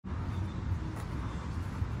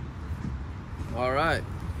All right,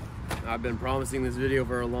 I've been promising this video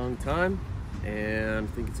for a long time, and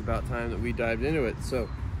I think it's about time that we dived into it. So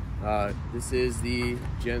this is the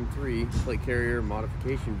Gen 3 plate carrier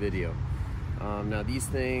modification video. Now these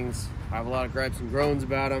things, I have a lot of gripes and groans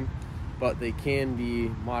about them, but they can be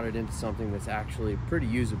modded into something that's actually pretty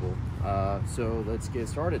usable. So let's get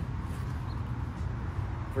started.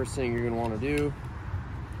 First thing you're going to want to do,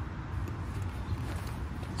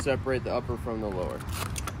 separate the upper from the lower.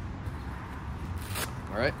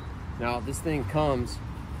 All right, now this thing comes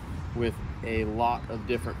with a lot of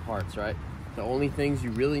different parts, right? The only things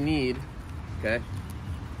you really need, okay,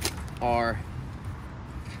 are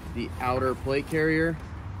the outer plate carrier,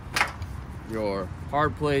 your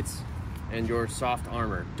hard plates, and your soft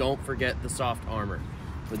armor. Don't forget the soft armor.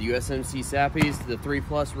 With USMC Sappies, the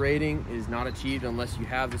 3+ rating is not achieved unless you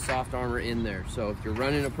have the soft armor in there. So if you're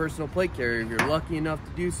running a personal plate carrier, if you're lucky enough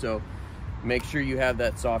to do so, make sure you have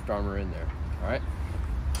that soft armor in there, all right?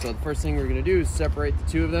 So the first thing we're gonna do is separate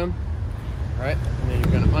the two of them, all right? And then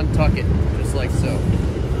you're gonna untuck it, just like so.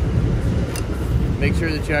 Make sure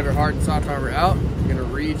that you have your hard and soft armor out. You're gonna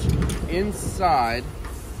reach inside,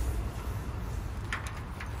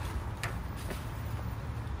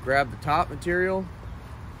 grab the top material,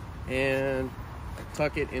 and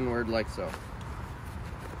tuck it inward like so.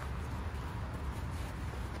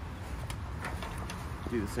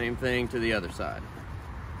 Do the same thing to the other side.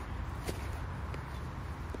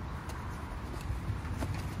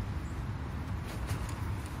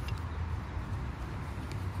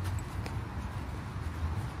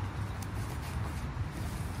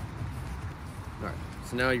 All right,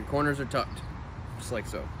 so now your corners are tucked, just like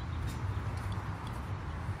so.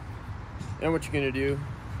 Then what you're gonna do, you're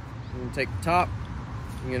gonna take the top,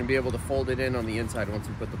 you're gonna be able to fold it in on the inside once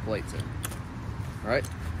we put the plates in. All right,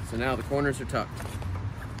 so now the corners are tucked.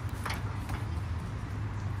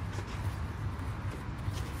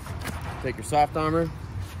 Take your soft armor,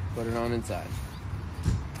 put it on inside.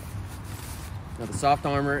 Now the soft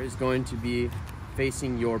armor is going to be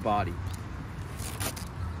facing your body.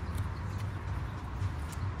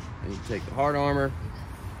 And you take the hard armor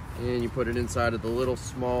and you put it inside of the little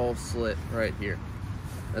small slit right here.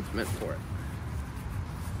 That's meant for it.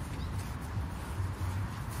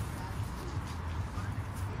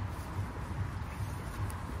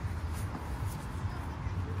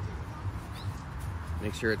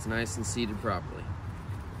 Make sure it's nice and seated properly.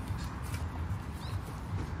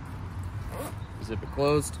 Zip it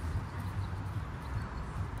closed.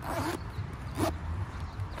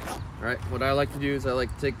 All right, what I like to do is I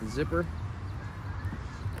like to take the zipper,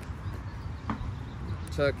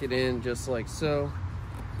 tuck it in just like so,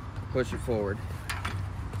 push it forward.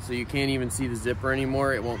 So you can't even see the zipper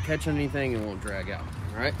anymore. It won't catch anything, it won't drag out,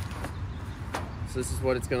 all right? So this is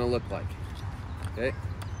what it's gonna look like, okay?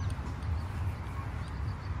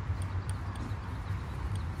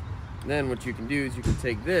 Then what you can do is you can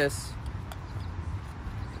take this,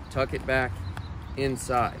 tuck it back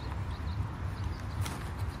inside,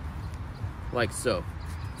 like so.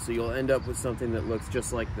 So you'll end up with something that looks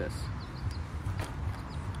just like this.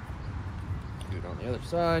 Do it on the other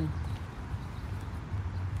side.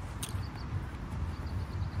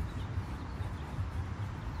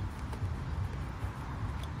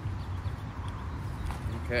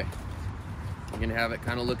 Okay, you're gonna have it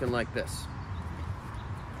kind of looking like this.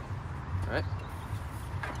 All right,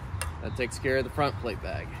 that takes care of the front plate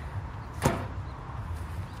bag.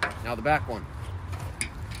 Now the back one.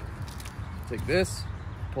 Take this,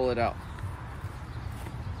 pull it out.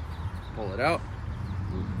 Pull it out.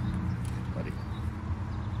 Buddy.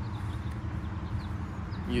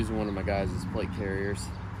 I'm using one of my guys' plate carriers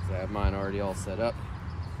because I have mine already all set up.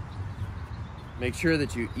 Make sure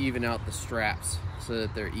that you even out the straps so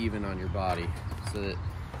that they're even on your body, so that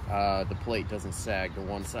the plate doesn't sag to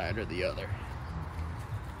one side or the other.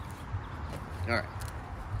 All right,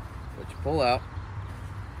 what you pull out,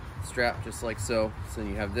 strap just like so. So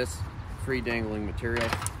you have this free dangling material.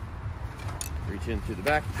 Reach in through the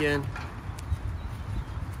back again.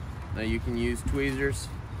 Now you can use tweezers,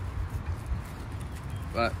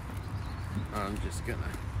 but I'm just gonna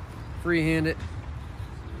freehand it.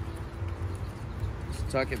 Just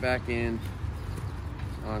tuck it back in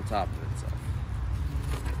on top of itself.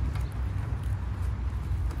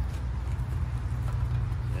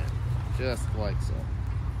 Just like so.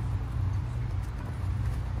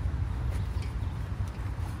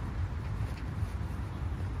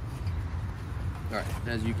 All right,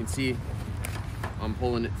 as you can see, I'm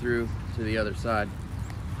pulling it through to the other side,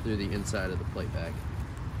 through the inside of the plate bag.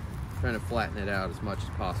 Trying to flatten it out as much as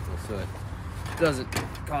possible so it doesn't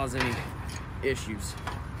cause any issues.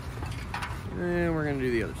 And we're gonna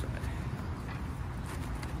do the other side.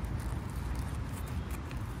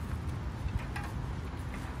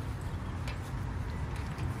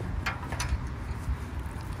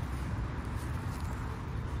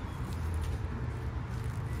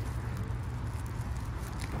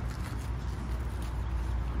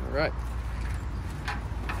 All right.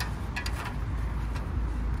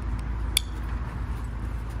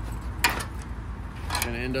 It's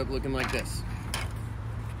gonna end up looking like this.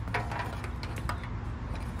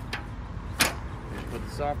 Put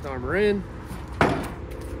the soft armor in.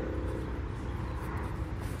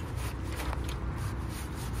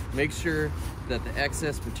 Make sure that the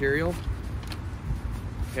excess material,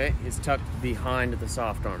 okay, is tucked behind the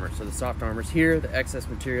soft armor. So the soft armor's here, the excess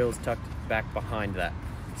material is tucked back behind that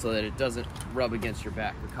so that it doesn't rub against your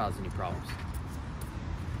back or cause any problems.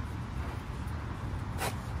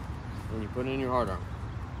 Then you put it in your hard armor.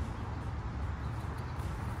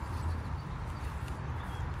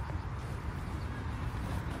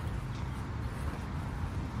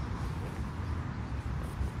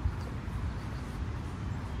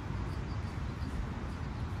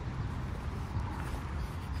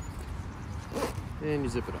 And you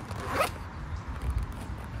zip it up.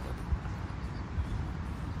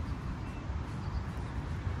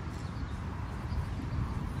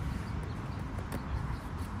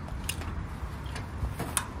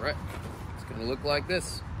 All right, it's gonna look like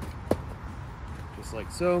this, just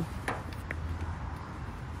like so.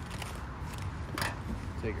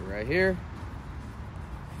 Take it right here.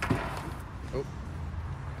 Oh,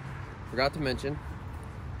 forgot to mention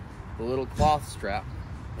the little cloth strap,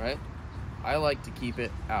 right? I like to keep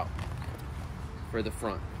it out for the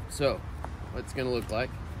front. So what it's gonna look like,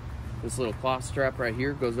 this little cloth strap right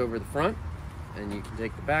here goes over the front, and you can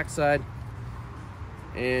take the back side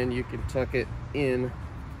and you can tuck it in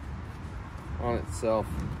on itself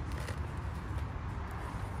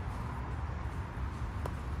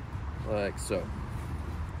like so.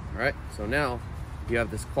 All right, so now you have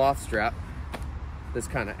this cloth strap that's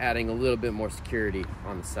kind of adding a little bit more security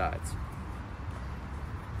on the sides.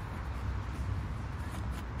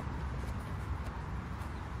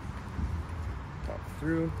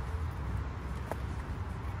 Through,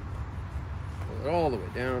 pull it all the way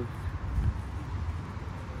down.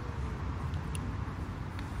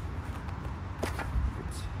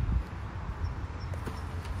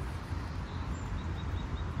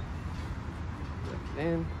 Tuck it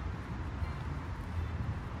in.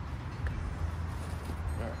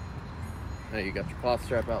 All right. Now you got your cloth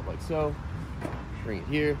strap out like so. Bring it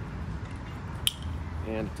here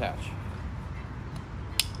and attach.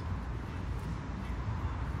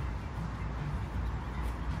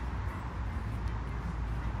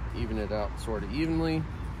 Even it out sort of evenly.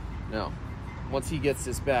 Now, once he gets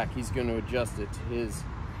this back, he's going to adjust it to his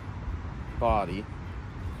body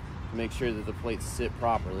to make sure that the plates sit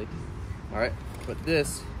properly. All right, but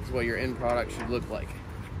this is what your end product should look like.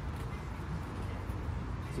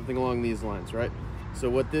 Something along these lines, right? So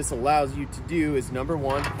what this allows you to do is, number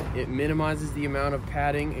one, it minimizes the amount of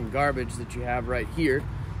padding and garbage that you have right here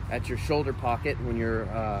at your shoulder pocket when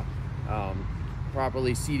you're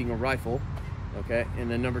properly seating a rifle. Okay, and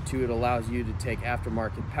then number two, it allows you to take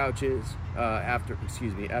aftermarket pouches,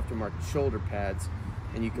 aftermarket shoulder pads,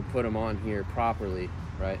 and you can put them on here properly,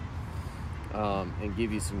 right? And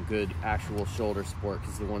give you some good actual shoulder support,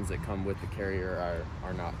 because the ones that come with the carrier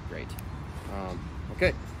are not great.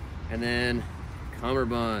 Okay, and then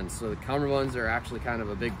cummerbunds. So the cummerbunds are actually kind of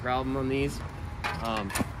a big problem on these,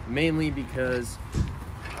 mainly because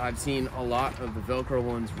I've seen a lot of the Velcro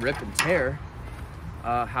ones rip and tear.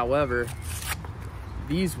 However,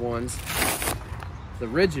 these ones, the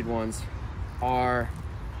rigid ones, are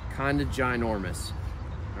kind of ginormous.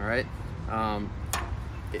 All right,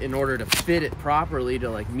 in order to fit it properly to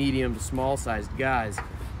like medium to small sized guys,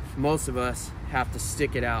 most of us have to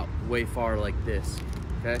stick it out way far like this.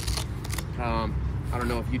 Okay, I don't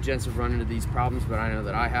know if you gents have run into these problems, but I know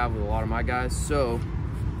that I have with a lot of my guys. So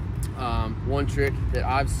one trick that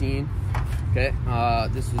I've seen, okay,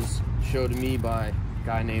 this was showed to me by a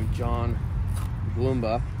guy named Josh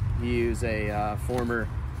Glomba. He was a former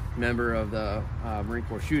member of the Marine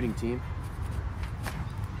Corps shooting team.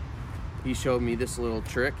 He showed me this little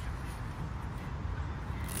trick.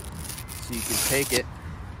 So you can take it,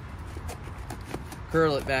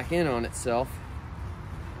 curl it back in on itself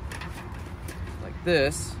like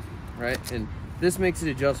this, right? And this makes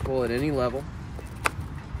it adjustable at any level.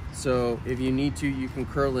 So if you need to, you can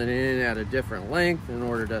curl it in at a different length in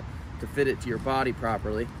order to fit it to your body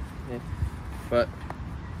properly. Okay? But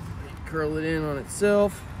curl it in on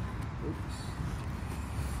itself. Oops.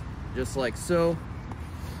 Just like so.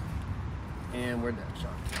 And where'd that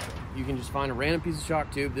shock tube go? You can just find a random piece of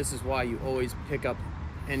shock tube. This is why you always pick up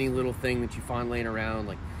any little thing that you find laying around,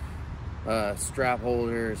 like strap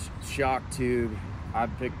holders, shock tube.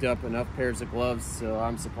 I've picked up enough pairs of gloves so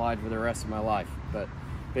I'm supplied for the rest of my life. But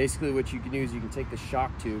basically what you can do is you can take the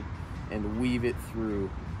shock tube and weave it through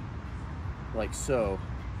like so,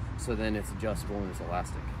 so then it's adjustable and it's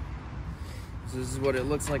elastic. So this is what it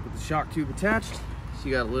looks like with the shock tube attached. So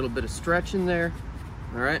you got a little bit of stretch in there,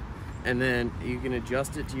 all right? And then you can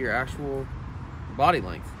adjust it to your actual body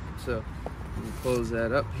length. So you can close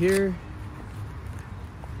that up here.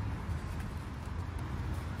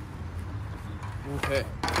 Okay.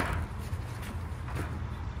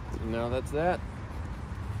 So now that's that.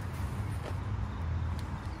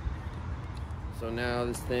 So now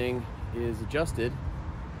this thing is adjusted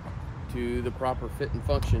to the proper fit and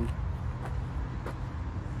function.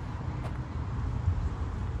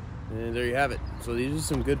 And there you have it. So these are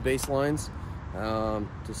some good baselines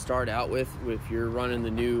to start out with if you're running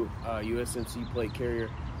the new USMC plate carrier.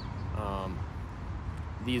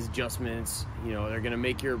 These adjustments, you know, they're gonna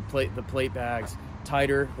make the plate bags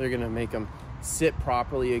tighter. They're gonna make them sit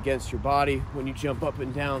properly against your body when you jump up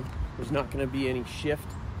and down. There's not gonna be any shift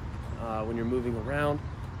when you're moving around.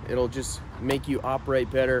 It'll just make you operate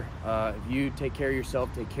better. If you take care of yourself,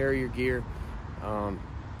 take care of your gear,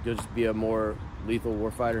 you'll just be a more lethal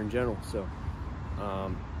warfighter in general. So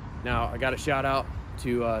now I got a shout out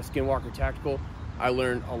to Skinwalker Tactical. I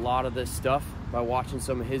learned a lot of this stuff by watching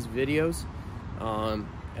some of his videos,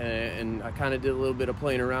 and I kind of did a little bit of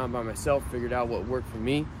playing around by myself, figured out what worked for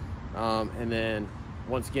me, and then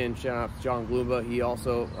once again shout out to Josh Glomba. He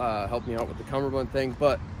also helped me out with the cummerbund thing.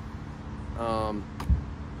 But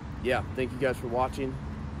yeah, thank you guys for watching.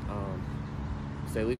 Stay lethal.